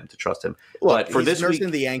me with him to trust him. Look, but for this week,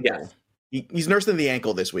 the ankle. Yeah. He's nursing the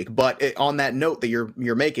ankle this week, but on that note that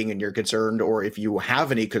you're making and you're concerned, or if you have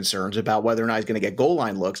any concerns about whether or not he's going to get goal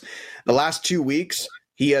line looks, the last 2 weeks,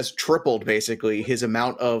 he has tripled basically his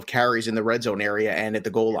amount of carries in the red zone area and at the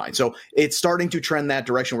goal line. So it's starting to trend that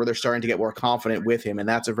direction where they're starting to get more confident with him. And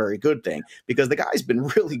that's a very good thing because the guy's been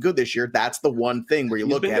really good this year. That's the one thing where you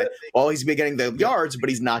look at it. Well, he's been getting the yards, but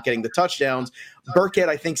he's not getting the touchdowns. Burkhead,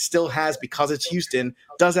 I think, still has, because it's Houston,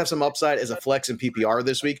 does have some upside as a flex in PPR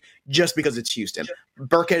this week just because it's Houston.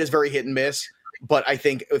 Burkhead is very hit and miss. But I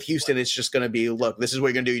think with Houston, it's just going to be, look, this is what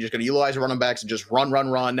you're going to do. You're just going to utilize running backs and just run,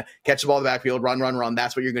 catch the ball in the backfield, run.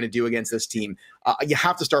 That's what you're going to do against this team. You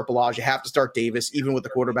have to start Ballage. You have to start Davis, even with the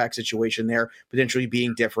quarterback situation there potentially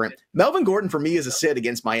being different. Melvin Gordon, for me, is a sit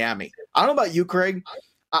against Miami. I don't know about you, Craig.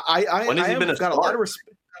 I have got a lot of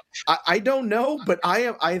respect. I don't know, but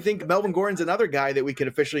I think Melvin Gordon's another guy that we could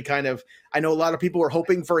officially kind of. I know a lot of people were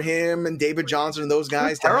hoping for him and David Johnson and those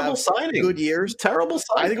guys to have signing. Good years. Terrible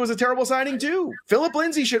signing. I think it was a terrible signing too. Philip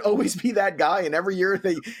Lindsay should always be that guy, and every year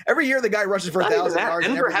the guy rushes for 1,000 yards.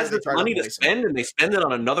 Denver has this money to spend, and they spend it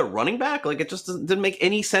on another running back. Like, it just didn't make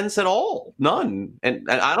any sense at all. None. And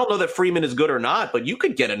I don't know that Freeman is good or not, but you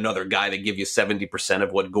could get another guy that give you 70%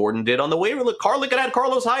 of what Gordon did on the waiver. Look, could have had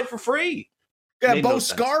Carlos Hyde for free. Yeah, Bo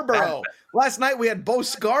Scarborough. Last night we had Bo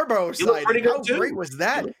Scarborough sighting. How great was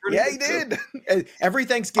that? Yeah, he did. Every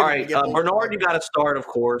Thanksgiving. All right, Bernard, you got to start, of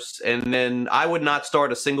course. And then I would not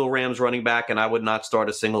start a single Rams running back, and I would not start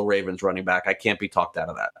a single Ravens running back. I can't be talked out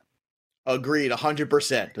of that. Agreed,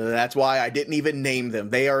 100%. That's why I didn't even name them.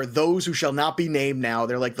 They are those who shall not be named now.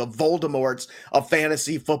 They're like the Voldemorts of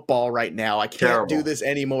fantasy football right now. I can't do this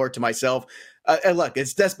anymore to myself. And look,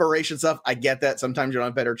 it's desperation stuff. I get that. Sometimes you don't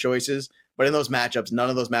have better choices. but in those matchups, none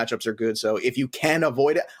of those matchups are good. So if you can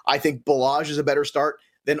avoid it, I think Balaj is a better start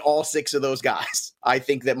than all 6 of those guys. I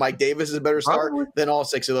think that Mike Davis is a better start than all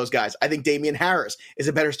 6 of those guys. I think Damian Harris is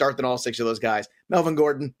a better start than all 6 of those guys. Melvin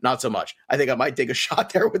Gordon, not so much. I think I might take a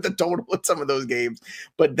shot there with the total in some of those games.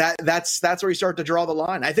 But that's where you start to draw the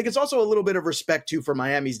line. I think it's also a little bit of respect, too, for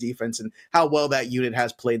Miami's defense and how well that unit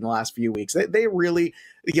has played in the last few weeks. They really,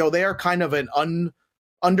 they are kind of an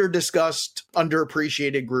under-discussed,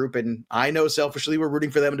 underappreciated group. And I know selfishly we're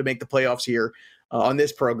rooting for them to make the playoffs here on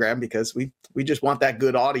this program because we just want that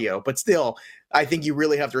good audio. But still, I think you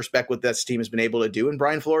really have to respect what this team has been able to do. And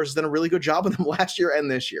Brian Flores has done a really good job with them last year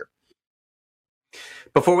and this year.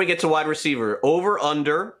 Before we get to wide receiver, over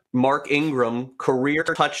under Mark Ingram career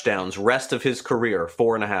touchdowns, rest of his career,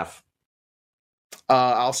 4.5.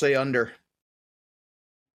 I'll say under.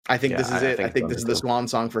 I think this is it. I think this is the swan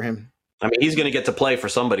song for him. I mean, he's going to get to play for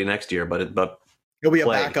somebody next year, but he'll be a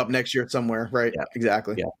backup next year somewhere, right? Yeah.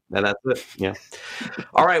 Exactly. Yeah, and that's it. Yeah.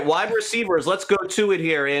 All right, wide receivers. Let's go to it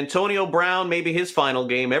here. Antonio Brown, maybe his final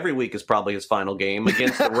game. Every week is probably his final game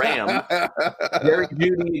against the Rams. Jerry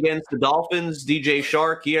Jeudy against the Dolphins. DJ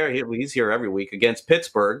Chark here. He's here every week against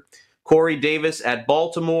Pittsburgh. Corey Davis at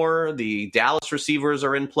Baltimore. The Dallas receivers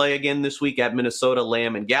are in play again this week at Minnesota.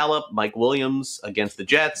 Lamb and Gallup. Mike Williams against the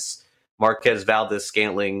Jets. Marquez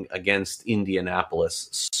Valdez-Scantling against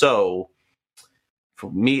Indianapolis. So,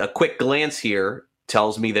 for me, a quick glance here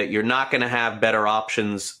tells me that you're not going to have better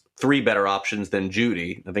options, 3 better options than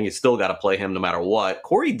Jeudy. I think you still got to play him no matter what.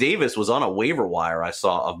 Corey Davis was on a waiver wire I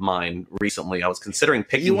saw of mine recently. I was considering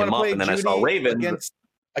picking him up, and then Jeudy I saw Ravens.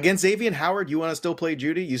 Against Xavier Howard, you want to still play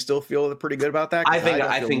Jeudy? You still feel pretty good about that? I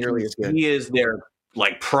think he is their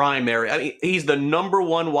primary. I mean, he's the number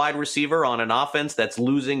 1 wide receiver on an offense that's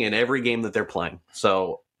losing in every game that they're playing.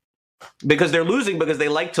 So, because they're losing because they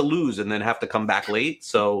like to lose and then have to come back late.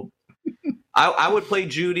 So, I would play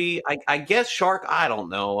Jeudy. I guess Chark. I don't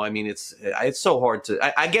know. I mean, it's so hard to.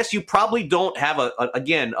 I guess you probably don't have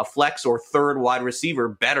a flex or third wide receiver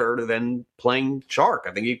better than playing Chark.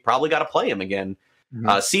 I think you probably got to play him again. Mm-hmm.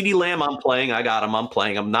 CeeDee Lamb, I'm playing. I got him. I'm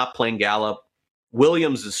playing. I'm not playing Gallup.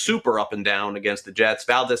 Williams is super up and down against the Jets.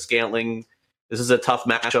 Valdez-Scantling, this is a tough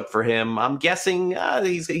matchup for him. I'm guessing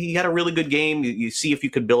he had a really good game. You see if you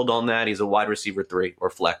could build on that. He's a wide receiver 3 or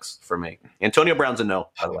flex for me. Antonio Brown's a no,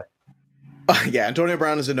 by the way. Yeah, Antonio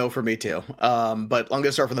Brown is a no for me too. But I'm going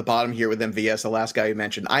to start from the bottom here with MVS, the last guy you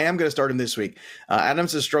mentioned. I am going to start him this week.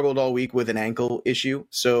 Adams has struggled all week with an ankle issue.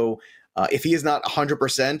 So if he is not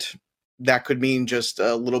 100%, that could mean just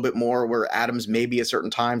a little bit more where Adams maybe at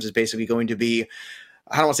certain times is basically going to be,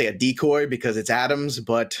 I don't want to say a decoy because it's Adams,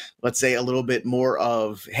 but let's say a little bit more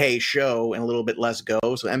of, hey, show and a little bit less go.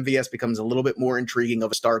 So MVS becomes a little bit more intriguing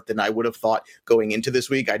of a start than I would have thought going into this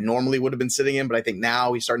week. I normally would have been sitting in, but I think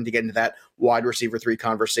now he's starting to get into that wide receiver 3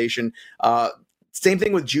 conversation. Same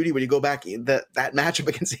thing with Jeudy. When you go back, that matchup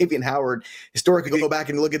against Xavier Howard, historically, go back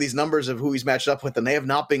and look at these numbers of who he's matched up with, and they have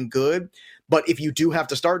not been good. But if you do have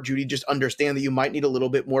to start Jeudy, just understand that you might need a little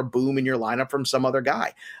bit more boom in your lineup from some other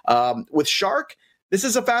guy. With Chark, this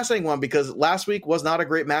is a fascinating one because last week was not a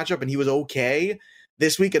great matchup, and he was okay.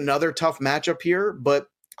 This week, another tough matchup here, but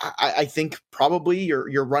I think probably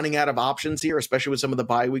you're running out of options here, especially with some of the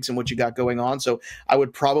bye weeks and what you got going on. So I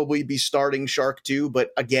would probably be starting Chark too. But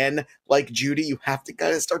again, like Jeudy, you have to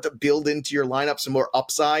kind of start to build into your lineup some more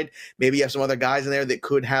upside. Maybe you have some other guys in there that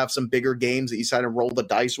could have some bigger games that you kind of roll the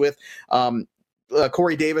dice with.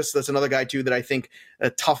 Corey Davis, that's another guy too that I think a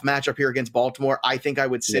tough matchup here against Baltimore. I think I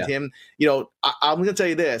would sit him. I'm going to tell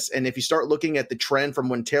you this, and if you start looking at the trend from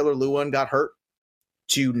when Taylor Lewan got hurt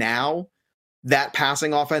to now, that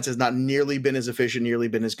passing offense has not nearly been as efficient, nearly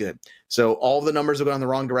been as good. So all the numbers have gone in the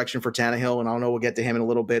wrong direction for Tannehill, and I know we'll get to him in a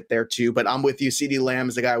little bit there too. But I'm with you. CeeDee Lamb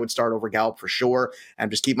is the guy I would start over Gallup for sure,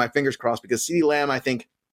 and just keep my fingers crossed because CeeDee Lamb, I think,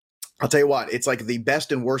 I'll tell you what, it's like the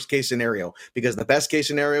best and worst case scenario because the best case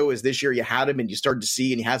scenario is this year you had him and you started to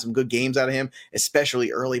see and you had some good games out of him,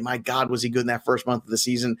 especially early. My God, was he good in that first month of the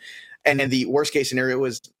season? And then the worst case scenario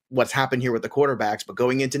was what's happened here with the quarterbacks. But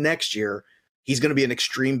going into next year, he's going to be an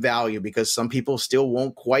extreme value because some people still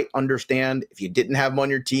won't quite understand. If you didn't have him on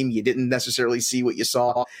your team, you didn't necessarily see what you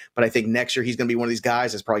saw. But I think next year he's going to be one of these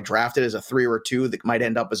guys that's probably drafted as a 3 or a 2 that might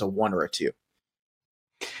end up as a 1 or a 2.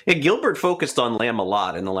 Yeah, Gilbert focused on Lamb a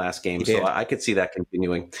lot in the last game, so I could see that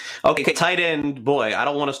continuing. Okay, tight end, boy, I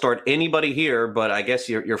don't want to start anybody here, but I guess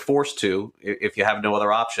you're forced to if you have no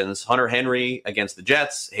other options. Hunter Henry against the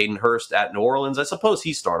Jets, Hayden Hurst at New Orleans. I suppose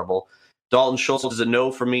he's startable. Dalton Schultz is a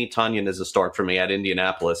no for me. Tanyan is a start for me at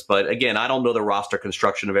Indianapolis. But again, I don't know the roster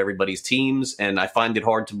construction of everybody's teams, and I find it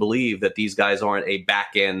hard to believe that these guys aren't a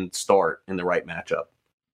back-end start in the right matchup.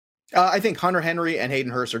 I think Hunter Henry and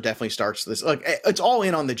Hayden Hurst are definitely starts this. Look, it's all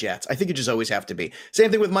in on the Jets. I think it just always have to be.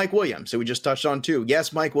 Same thing with Mike Williams, who we just touched on too.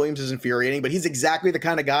 Yes, Mike Williams is infuriating, but he's exactly the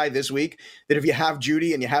kind of guy this week that if you have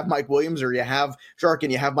Judy and you have Mike Williams, or you have Shark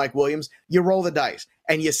and you have Mike Williams, you roll the dice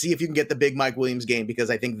and you see if you can get the big Mike Williams game, because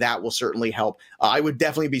I think that will certainly help. I would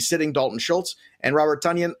definitely be sitting Dalton Schultz and Robert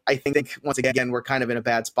Tonyan. I think once again, we're kind of in a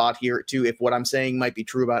bad spot here too. If what I'm saying might be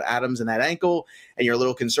true about Adams and that ankle, and you're a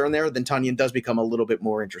little concerned there, then Tonyan does become a little bit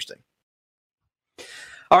more interesting.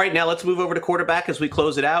 All right, now let's move over to quarterback as we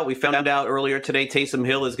close it out. We found out earlier today Taysom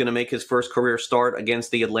Hill is going to make his first career start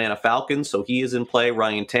against the Atlanta Falcons, so he is in play.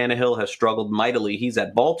 Ryan Tannehill has struggled mightily. He's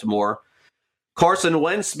at Baltimore. Carson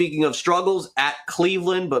Wentz, speaking of struggles, at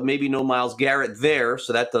Cleveland, but maybe no Myles Garrett there,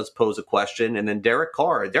 so that does pose a question. And then Derek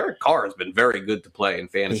Carr. Derek Carr has been very good to play in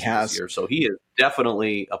fantasy this year, so he is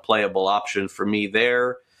definitely a playable option for me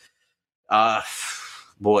there.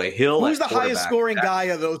 Boy, Hill. Who's the highest scoring guy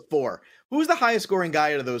of those four? Who's the highest scoring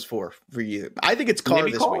guy out of those four for you? I think it's Carr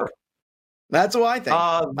this week. That's what I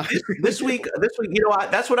think. This week, you know,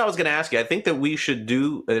 that's what I was going to ask you. I think that we should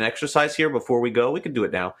do an exercise here before we go. We could do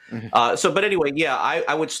it now. Mm-hmm. But anyway, yeah,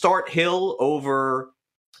 I would start Hill over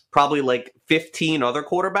probably like 15 other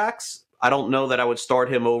quarterbacks. I don't know that I would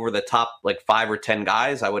start him over the top like 5 or 10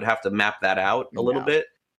 guys. I would have to map that out a little bit.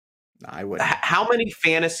 I would. How many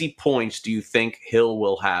fantasy points do you think Hill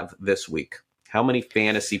will have this week? How many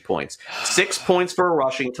fantasy points? 6 points for a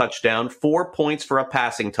rushing touchdown, 4 points for a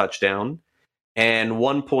passing touchdown, and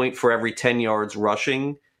 1 point for every 10 yards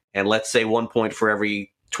rushing, and let's say 1 point for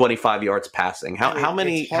every 25 yards passing. How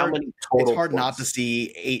many total? It's hard not to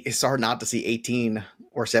see 18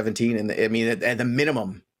 or 17 at the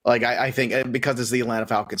minimum. Like I think because it's the Atlanta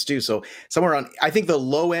Falcons too. So somewhere around, I think the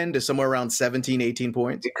low end is somewhere around 17, 18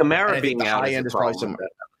 points. Kamara being the out high end is probably somewhere.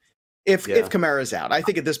 If Kamara's out, I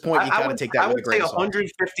think at this point you got to take that with a grain of salt.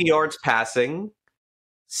 150 yards passing,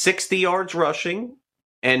 60 yards rushing,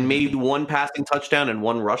 and maybe 1 passing touchdown and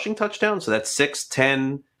 1 rushing touchdown. So that's 6,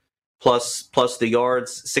 10 plus the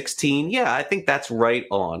yards, 16. Yeah, I think that's right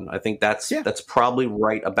on. I think that's probably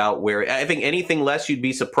right about where. I think anything less you'd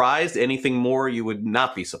be surprised. Anything more you would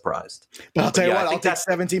not be surprised. But I'll tell you what, I'll take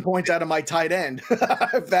 17 points out of my tight end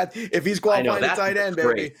if he's qualifying at tight end,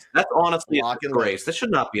 great. Baby. That's honestly a disgrace. This should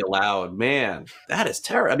not be allowed, man. That is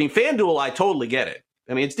terrible. I mean, FanDuel, I totally get it.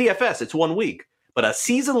 I mean, it's DFS. It's 1 week. But a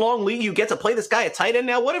season-long league, you get to play this guy at tight end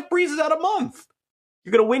now? What if Breeze is out a month?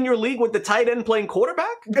 You're going to win your league with the tight end playing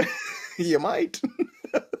quarterback? You might.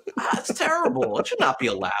 That's terrible. It should not be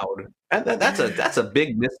allowed. That's a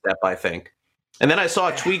big misstep, I think. And then I saw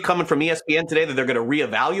a tweet coming from ESPN today that they're going to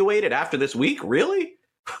reevaluate it after this week. Really?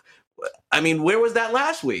 I mean, where was that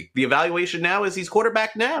last week? The evaluation now is he's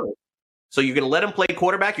quarterback now. So you're going to let him play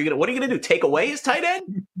quarterback? What are you going to do? Take away his tight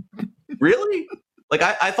end? Really? Like,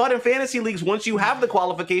 I thought in fantasy leagues, once you have the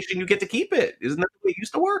qualification, you get to keep it. Isn't that the way it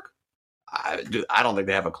used to work? I don't think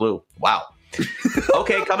they have a clue. Wow.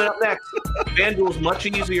 Okay, coming up next, FanDuel's much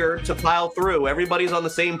easier to pile through. Everybody's on the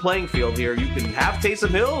same playing field here. You can have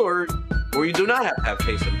Taysom Hill or you do not have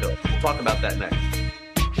Taysom Hill. We'll talk about that next.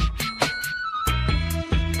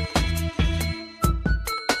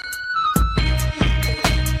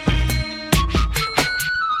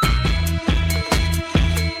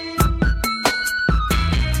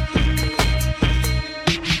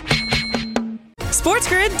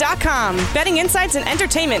 SportsGrid.com. Betting insights and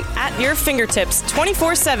entertainment at your fingertips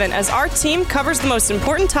 24/7 as our team covers the most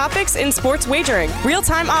important topics in sports wagering.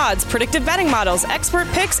 Real-time odds, predictive betting models, expert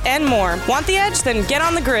picks, and more. Want the edge? Then get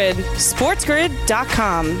on the grid.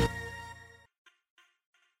 SportsGrid.com.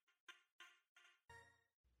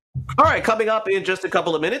 All right, coming up in just a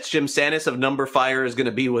couple of minutes, Jim Sanis of Number Fire is going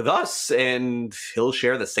to be with us, and he'll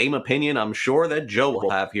share the same opinion, I'm sure, that Joe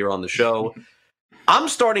will have here on the show. I'm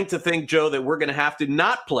starting to think, Joe, that we're going to have to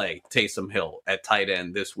not play Taysom Hill at tight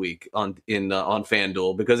end this week on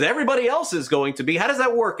FanDuel because everybody else is going to be. How does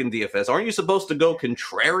that work in DFS? Aren't you supposed to go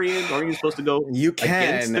contrarian? Aren't you supposed to go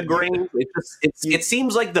against the grain? It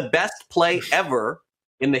seems like the best play ever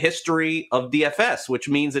in the history of DFS, which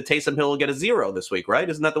means that Taysom Hill will get a 0 this week, right?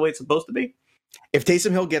 Isn't that the way it's supposed to be? If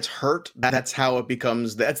Taysom Hill gets hurt, that's how it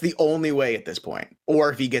becomes. That's the only way at this point. Or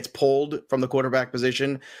if he gets pulled from the quarterback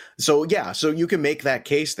position. So you can make that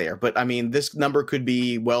case there. But I mean, this number could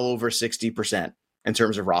be well over 60% in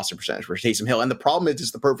terms of roster percentage for Taysom Hill. And the problem is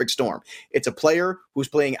it's the perfect storm. It's a player who's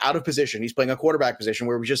playing out of position. He's playing a quarterback position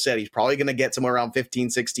where we just said he's probably going to get somewhere around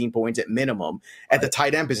 15, 16 points at minimum at the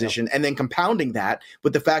tight end position. And then compounding that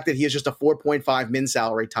with the fact that he is just a 4.5 min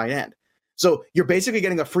salary tight end. So you're basically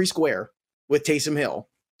getting a free square with Taysom Hill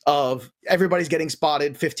of everybody's getting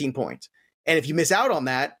spotted 15 points. And if you miss out on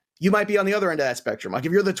that, you might be on the other end of that spectrum. Like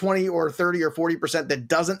if you're the 20 or 30 or 40% that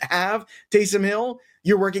doesn't have Taysom Hill,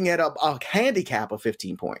 you're working at a handicap of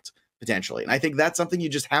 15 points. Potentially. And I think that's something you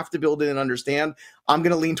just have to build in and understand. I'm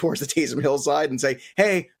going to lean towards the Taysom Hill side and say,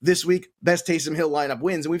 hey, this week, best Taysom Hill lineup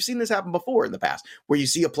wins. And we've seen this happen before in the past, where you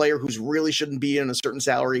see a player who's really shouldn't be in a certain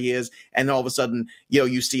salary he is, and then all of a sudden,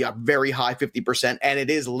 you see a very high 50%, and it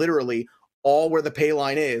is literally all where the pay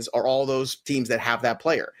line is are all those teams that have that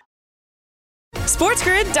player.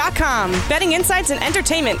 SportsGrid.com. Betting insights and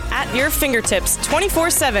entertainment at your fingertips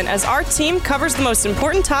 24/7 as our team covers the most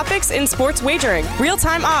important topics in sports wagering.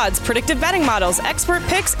 Real-time odds, predictive betting models, expert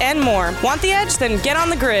picks, and more. Want the edge? Then get on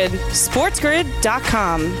the grid.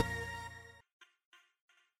 SportsGrid.com.